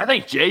right. I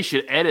think Jay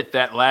should edit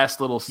that last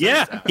little.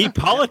 Yeah, he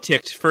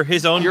politicked for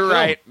his own. You're film.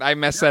 right. I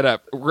messed that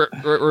up.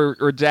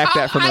 Redact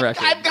that from the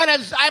record. I'm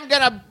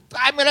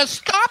gonna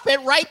stop it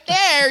right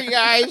there, you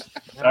guys.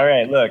 All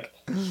right. Look,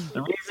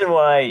 the reason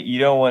why you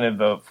don't want to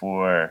vote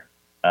for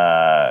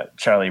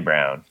Charlie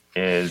Brown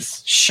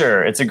is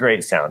sure it's a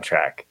great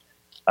soundtrack.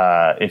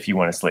 If you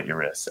want to slit your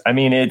wrists, I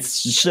mean, it's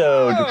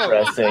so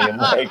depressing and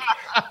like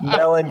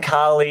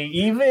melancholy.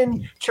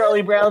 Even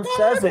Charlie Brown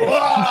says it. He's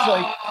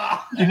like,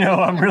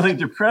 I'm really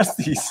depressed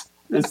this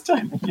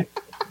time of year.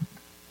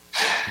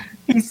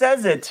 He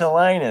says it to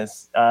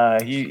Linus.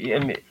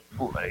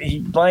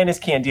 Linus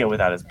can't deal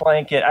without his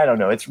blanket. I don't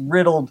know. It's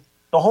riddled.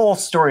 The whole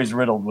story's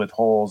riddled with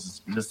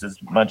holes, just as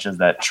much as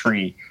that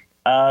tree.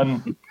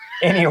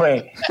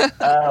 Anyway,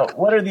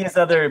 what are these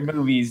other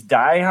movies?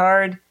 Die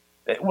Hard.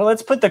 Well,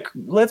 let's put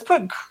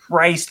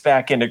Christ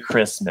back into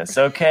Christmas,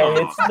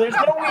 okay? There's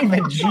no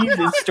even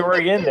Jesus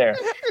story in there.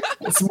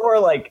 It's more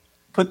like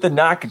put the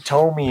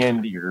Nakatomi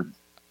into your,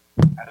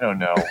 I don't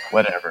know,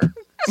 whatever.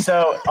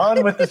 So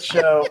on with the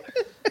show,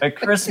 A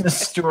Christmas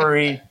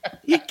Story.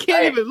 You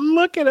can't even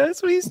look at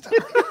us when he's talking.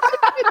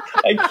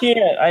 I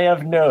can't. I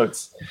have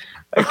notes.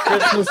 A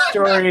Christmas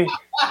Story.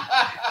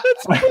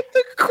 Let's put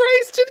the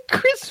Christ in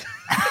Christmas.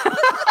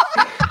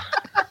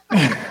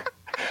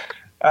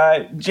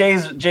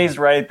 Jay's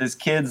right. This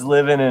kid's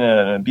living in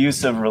an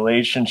abusive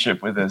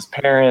relationship with his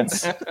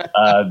parents.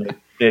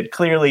 That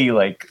clearly,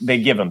 like, they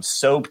give him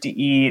soap to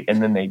eat,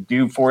 and then they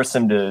do force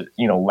him to,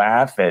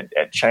 laugh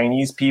at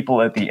Chinese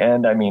people at the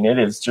end. I mean, it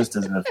is just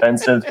as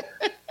offensive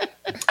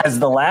as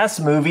the last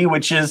movie,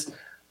 which is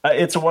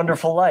It's a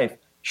Wonderful Life.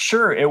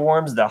 Sure, it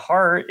warms the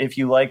heart if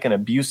you like an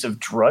abusive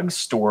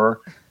drugstore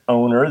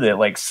owner that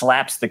like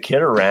slaps the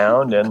kid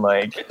around and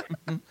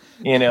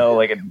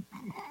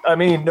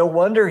no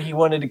wonder he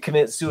wanted to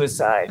commit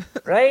suicide,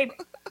 right?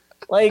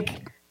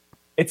 Like,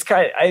 it's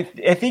kind of,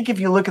 I think if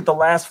you look at the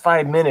last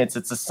 5 minutes,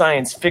 it's a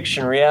science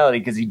fiction reality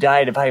because he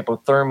died of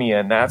hypothermia,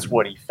 and that's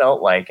what he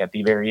felt like at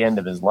the very end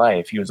of his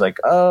life. He was like,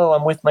 "Oh,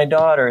 I'm with my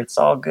daughter. It's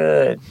all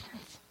good."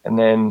 And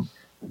then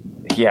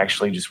he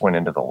actually just went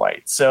into the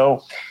light.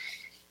 So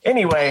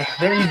anyway,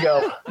 there you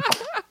go.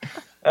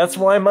 That's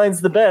why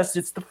mine's the best.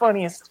 It's the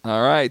funniest.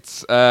 All right.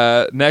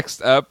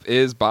 Next up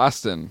is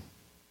Boston.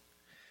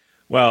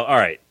 Well, all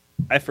right.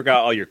 I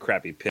forgot all your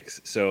crappy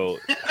picks, so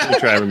let me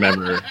try to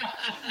remember.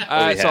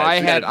 I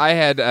had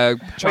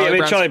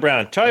Charlie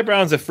Brown. Charlie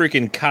Brown's a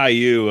freaking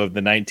Caillou of the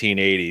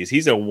 1980s.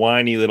 He's a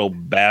whiny little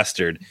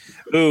bastard.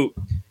 Who,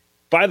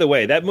 by the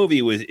way, that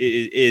movie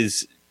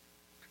is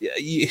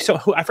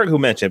so I forget who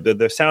mentioned it, but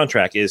the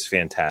soundtrack is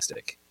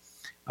fantastic.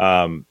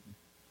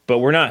 But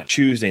we're not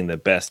choosing the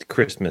best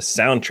Christmas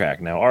soundtrack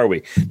now, are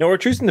we? No, we're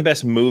choosing the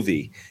best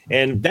movie,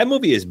 and that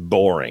movie is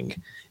boring.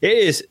 It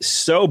is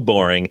so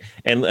boring,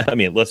 and I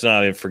mean, let's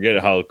not even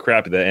forget how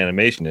crappy the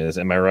animation is.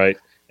 Am I right?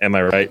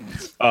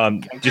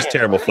 Just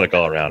terrible flick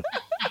all around.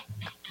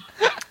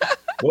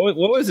 What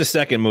was the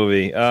second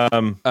movie?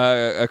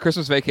 A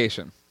Christmas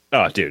Vacation.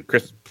 Oh, dude,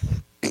 Chris.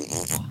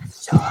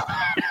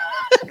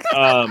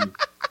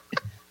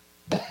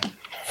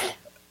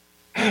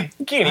 You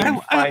can't even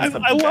find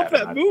something. I love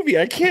that movie.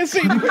 I can't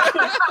say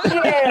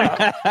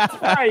yeah,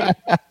 that's right.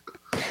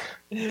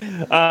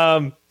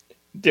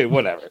 Dude,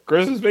 whatever.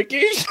 Christmas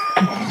Vacation.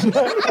 All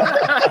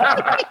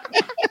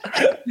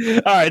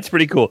right, it's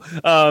pretty cool.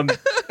 What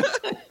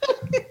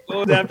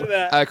was after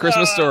that?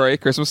 Christmas Story. A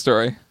Christmas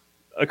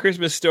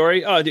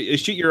Story. Oh, dude,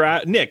 shoot your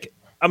eye, Nick.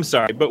 I'm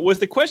sorry, but was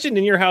the question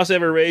in your house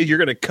ever raised? You're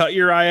going to cut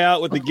your eye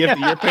out with the gift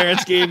that your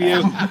parents gave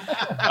you?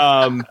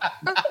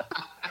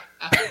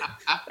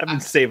 I've been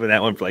saving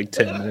that one for like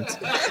 10 minutes.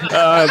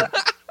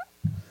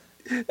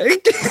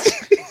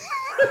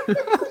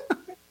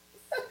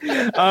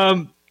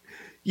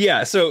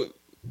 Yeah, so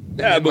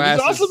that movie's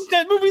awesome.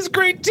 That movie's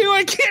great too.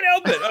 I can't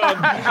help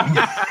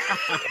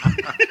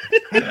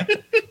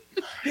it.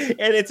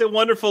 And It's a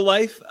Wonderful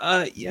Life.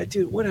 Yeah,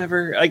 dude,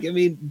 whatever. Like, I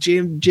mean,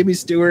 Jimmy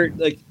Stewart,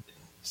 like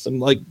some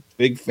like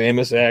big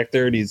famous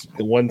actor, and he's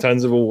won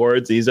tons of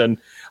awards. He's on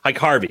Like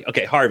Harvey.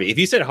 Okay, Harvey. If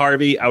you said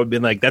Harvey, I would have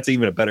been like, that's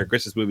even a better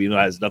Christmas movie. It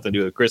has nothing to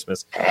do with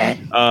Christmas.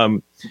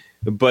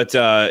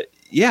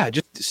 Yeah,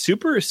 just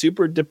super,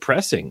 super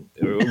depressing.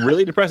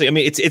 Really depressing. I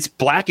mean, it's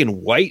black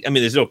and white. I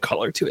mean, there's no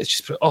color to it. It's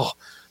just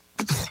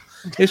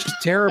it's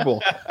just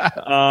terrible.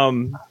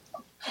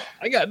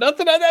 I got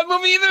nothing on that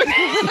movie either.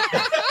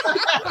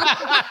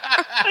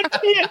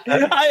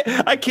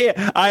 I can't.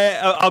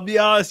 I'll be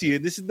honest with you.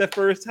 This is the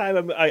first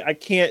time I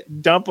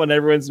can't dump on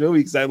everyone's movie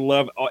because I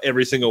love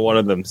every single one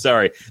of them.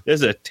 Sorry,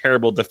 this is a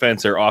terrible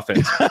defense or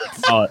offense.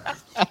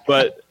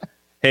 But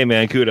hey,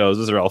 man, kudos.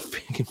 Those are all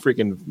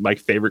freaking my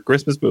favorite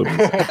Christmas movies.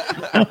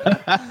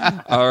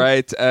 All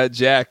right,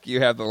 Jack,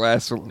 you have the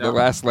last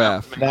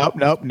laugh.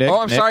 Nope. Nick. Oh,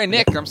 I'm sorry,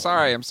 Nick. I'm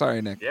sorry,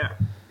 Nick. Yeah.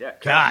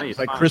 God, it's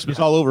like Christmas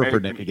all over for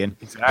Nick again.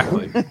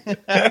 Exactly.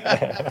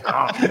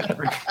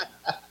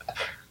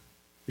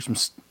 Here's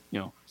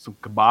some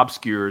kebab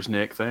skewers,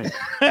 Nick. Thanks.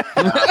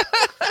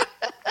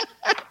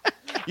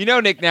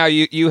 Nick, now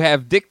you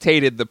have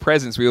dictated the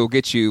presents we will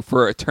get you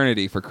for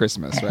eternity for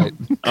Christmas, right?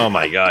 Oh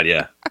my God,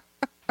 yeah.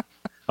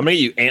 I'm gonna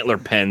get you antler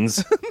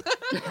pens.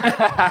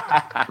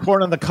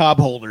 Corn on the cob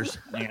holders.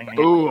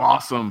 Ooh,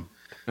 awesome.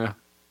 Yeah.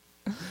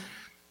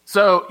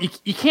 So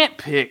you can't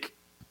pick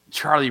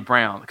Charlie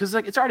Brown because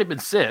it's already been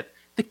said.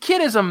 The kid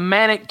is a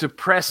manic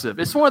depressive.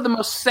 It's one of the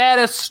most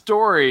saddest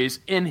stories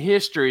in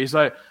history. He's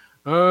like,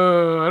 I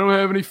don't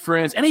have any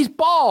friends, and he's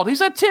bald. He's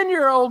a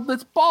 10-year-old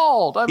that's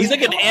bald. He's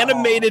like an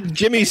animated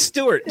Jimmy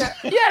Stewart.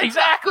 Yeah,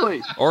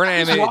 exactly. Or an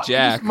animated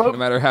Jack. No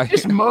matter how he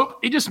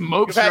just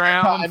mopes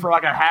around for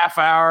like a half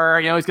hour.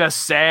 He's got a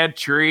sad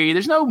tree.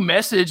 There's no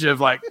message of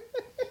like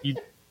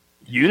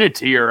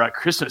unity or like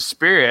Christmas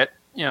spirit.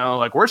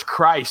 Like where's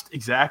Christ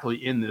exactly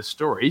in this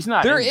story? He's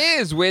not. There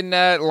is when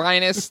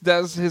Linus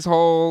does his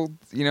whole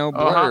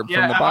blurb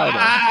from the Bible.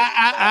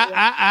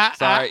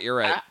 Sorry, you're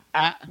right.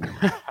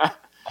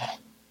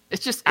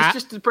 It's just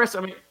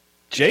depressing. I mean,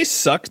 Jay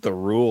sucked the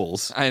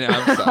rules. I know.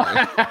 I'm sorry.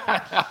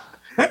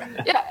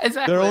 Yeah,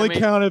 exactly. They're only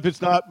count if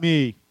it's not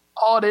me.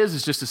 All it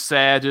is just a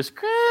sad, just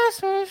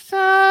Christmas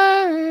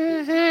time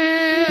is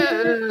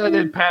here. And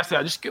then pass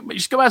out. Just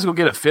go out and go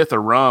get a fifth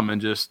of rum and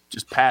just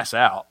pass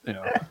out.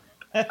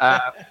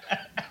 A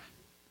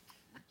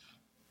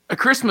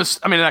Christmas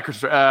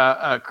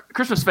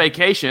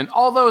Vacation,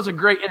 although it's a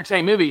great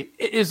entertaining movie,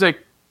 it is a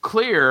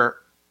clear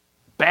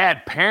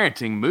bad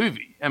parenting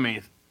movie. I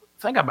mean,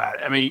 think about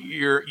it. I mean,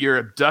 you're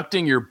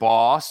abducting your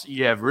boss.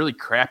 You have really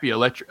crappy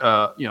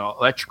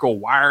electrical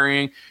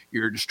wiring.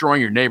 You're destroying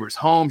your neighbors'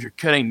 homes. You're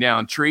cutting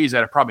down trees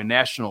out of probably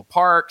national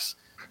parks.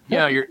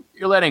 You're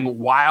letting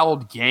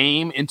wild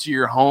game into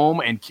your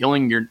home and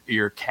killing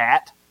your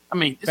cat. I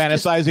mean,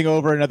 fantasizing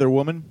over another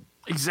woman.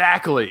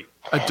 Exactly.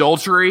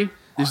 Adultery.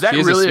 Is that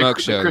really a smoke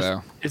show,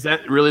 though? Is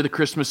that really the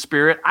Christmas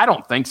spirit? I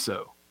don't think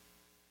so.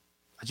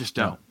 I just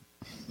don't.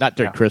 Not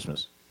during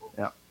Christmas.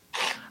 Yeah.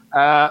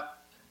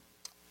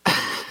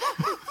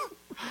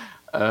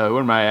 Where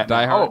am I at?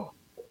 Die Hard. Oh,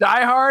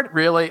 Die Hard?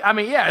 Really? I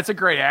mean, yeah, it's a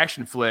great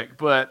action flick,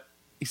 but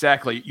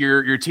exactly,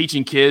 you're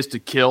teaching kids to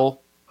kill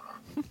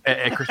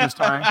at Christmas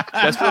time.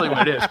 That's really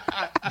what it is.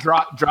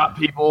 Drop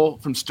people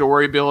from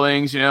story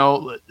buildings.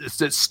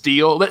 Let's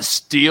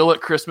steal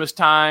at Christmas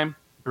time.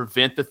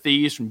 Prevent the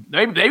thieves from.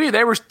 Maybe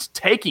they were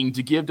taking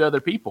to give to other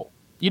people.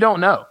 You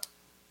don't know,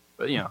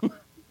 but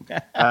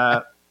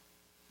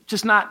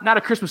just not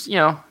a Christmas.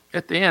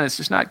 At the end, it's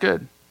just not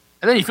good.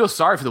 And then you feel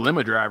sorry for the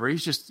limo driver.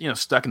 He's just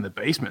stuck in the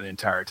basement the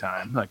entire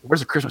time. Like, where's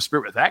the Christmas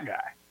spirit with that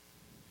guy?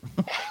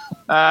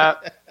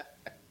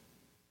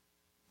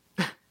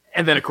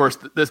 And then, of course,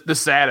 the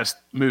saddest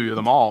movie of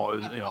them all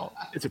is,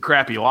 It's a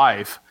Crappy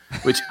Life,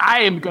 which I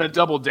am going to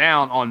double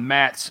down on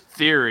Matt's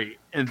theory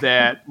in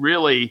that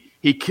really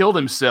he killed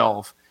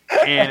himself.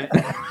 And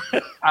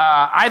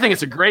I think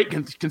it's a great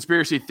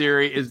conspiracy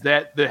theory is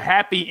that the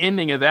happy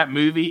ending of that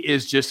movie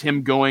is just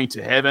him going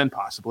to heaven,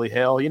 possibly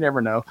hell. You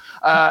never know.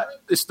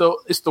 It's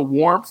the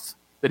warmth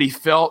that he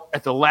felt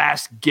at the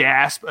last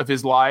gasp of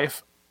his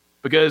life,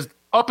 because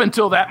up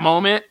until that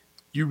moment,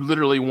 you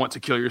literally want to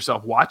kill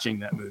yourself watching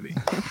that movie.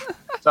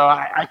 So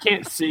I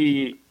can't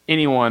see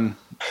anyone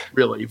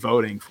really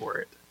voting for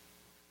it.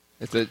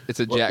 It's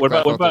a Jack. What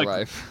about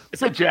life?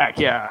 It's a Jack,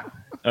 yeah.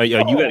 Oh,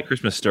 yeah, you got a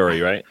Christmas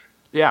Story, right?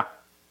 Yeah.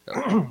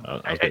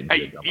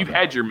 Okay, You've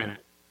had your minute.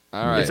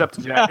 All right. It's up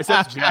to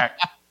Jack.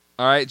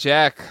 All right,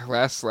 Jack.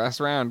 Last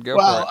round. Go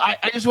for it.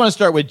 I just want to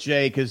start with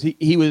Jay because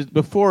he was,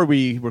 before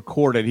we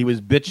recorded, he was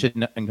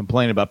bitching and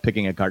complaining about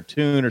picking a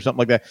cartoon or something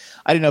like that.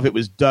 I didn't know if it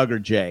was Doug or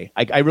Jay.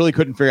 I really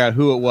couldn't figure out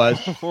who it was.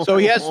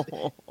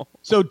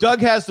 So Doug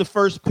has the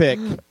first pick.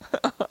 And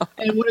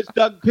what does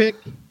Doug pick?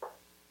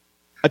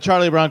 A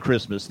Charlie Brown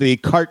Christmas, the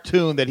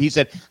cartoon that he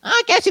said,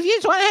 I guess if you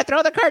just want to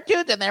throw the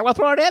cartoons in there, we'll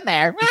throw it in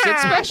there. He said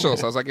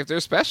specials. I was like, if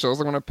there's specials,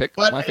 I'm going to pick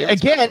my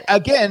favorite.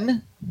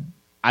 Again,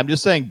 I'm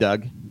just saying,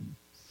 Doug,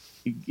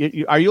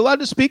 are you allowed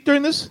to speak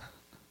during this?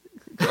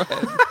 Go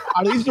ahead.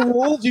 Are these the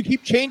rules? You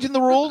keep changing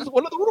the rules?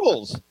 What are the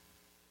rules?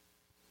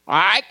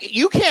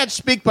 You can't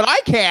speak, but I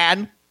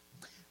can.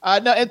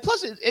 No, and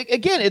plus,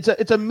 again,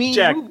 it's a mean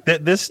Jack, movie.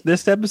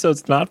 this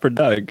episode's not for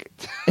Doug.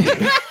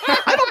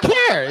 I don't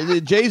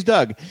care. Jay's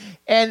Doug.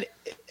 And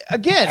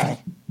again,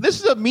 this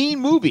is a mean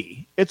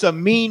movie. It's a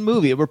mean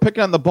movie. We're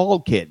picking on the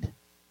bald kid.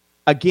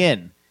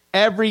 Again,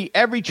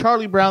 every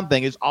Charlie Brown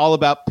thing is all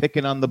about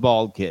picking on the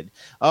bald kid.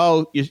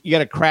 Oh, you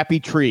got a crappy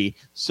tree.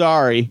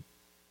 Sorry.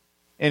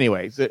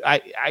 Anyway, so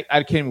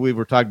I can't believe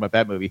we're talking about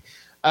that movie.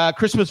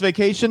 Christmas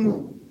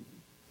Vacation.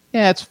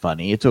 Yeah, it's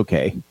funny. It's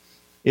okay.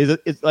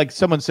 It's like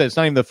someone said, it's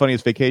not even the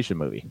funniest vacation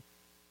movie.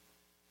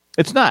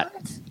 It's not.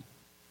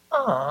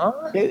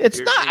 Aww. It's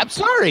not. I'm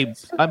sorry.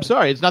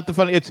 It's not the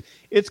funny.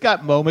 It's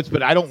got moments,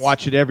 but I don't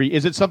watch it every.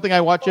 Is it something I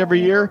watch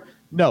every year?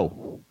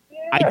 No,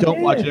 I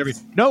don't watch it every.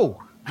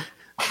 No,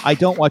 I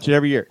don't watch it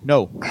every year.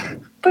 No,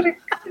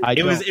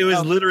 It was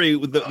literally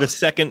the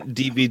second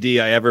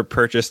DVD I ever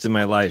purchased in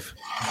my life.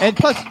 And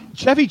plus,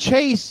 Chevy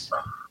Chase.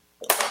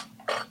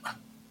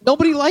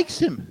 Nobody likes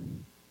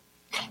him.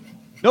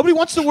 Nobody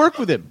wants to work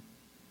with him.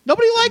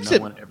 Nobody likes him.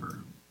 No one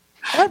ever.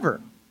 Ever.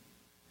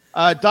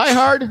 Die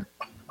Hard.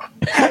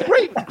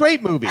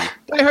 Great movie.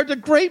 Die Hard's a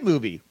great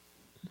movie.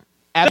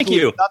 Thank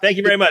you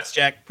very much,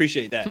 Jack.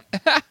 Appreciate that.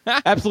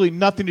 Absolutely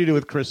nothing to do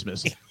with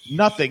Christmas.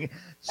 Nothing.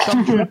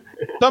 Some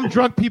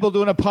drunk people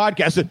doing a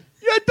podcast.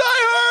 Yeah, Die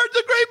Hard's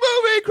a great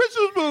movie,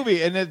 Christmas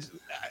movie, and it's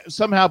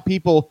somehow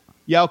people.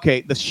 Yeah, okay.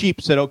 The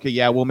sheep said, okay,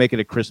 yeah, we'll make it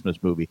a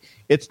Christmas movie.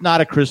 It's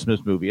not a Christmas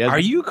movie. Are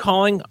you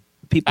calling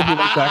people who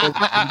like Die Hard?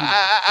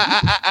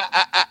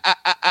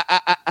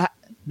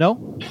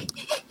 No.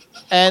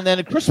 And then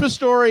A Christmas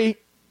Story.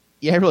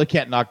 Yeah, I really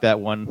can't knock that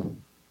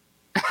one.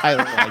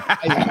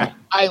 I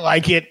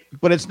like it,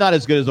 but it's not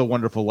as good as A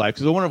Wonderful Life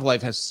because A Wonderful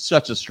Life has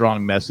such a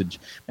strong message.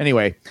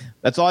 Anyway,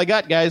 that's all I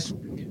got, guys.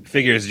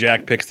 Figures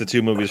Jack picks the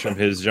two movies from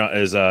his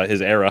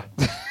era.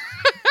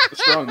 The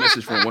strong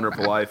message from A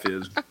Wonderful Life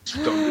is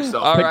don't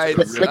yourself. All right.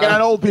 Picking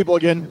on old people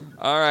again.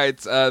 All right,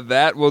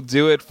 that will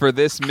do it for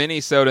this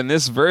mini-sode and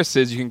this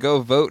versus. You can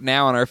go vote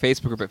now on our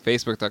Facebook group at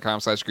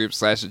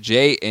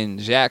facebook.com/group/Jay and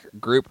Jack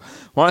group. I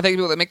want to thank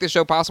people that make this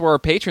show possible. Our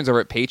patrons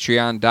over at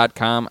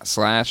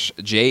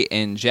patreon.com/Jay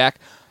and Jack.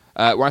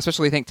 I want to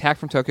especially thank Tack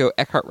from Tokyo,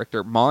 Eckhart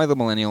Richter, Molly the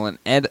Millennial, and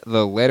Ed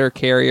the Letter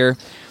Carrier.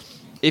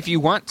 If you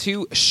want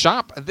to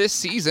shop this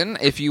season,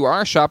 if you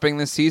are shopping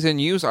this season,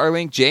 use our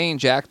link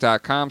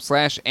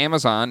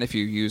jayandjack.com/Amazon if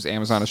you use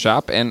Amazon to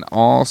shop, and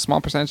all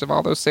small percentage of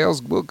all those sales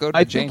will go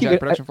to Jay and Jack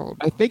Production Forward.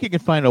 I think you can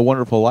find A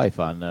Wonderful Life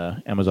on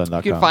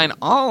Amazon.com. You can find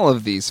all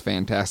of these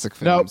fantastic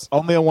films. No,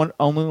 only a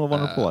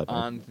Wonderful Life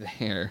on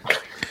there.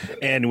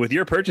 And with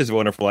your purchase of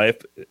Wonderful Life,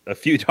 a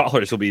few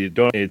dollars will be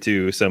donated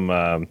to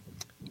some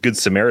Good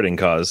Samaritan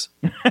cause.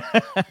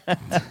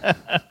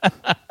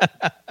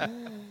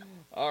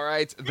 All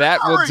right, that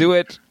will do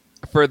it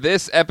for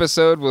this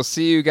episode. We'll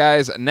see you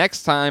guys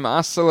next time.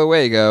 Hasta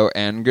luego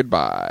and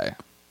goodbye.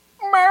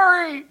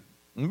 Mary!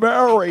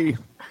 Mary!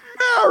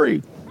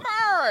 Mary!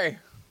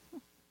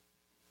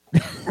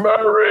 Mary,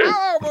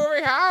 Hello,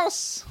 movie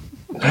house!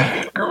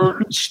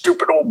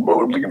 stupid old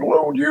boat leaving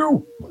alone,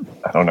 you.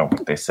 I don't know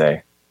what they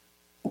say.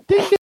 Ding,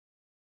 ding.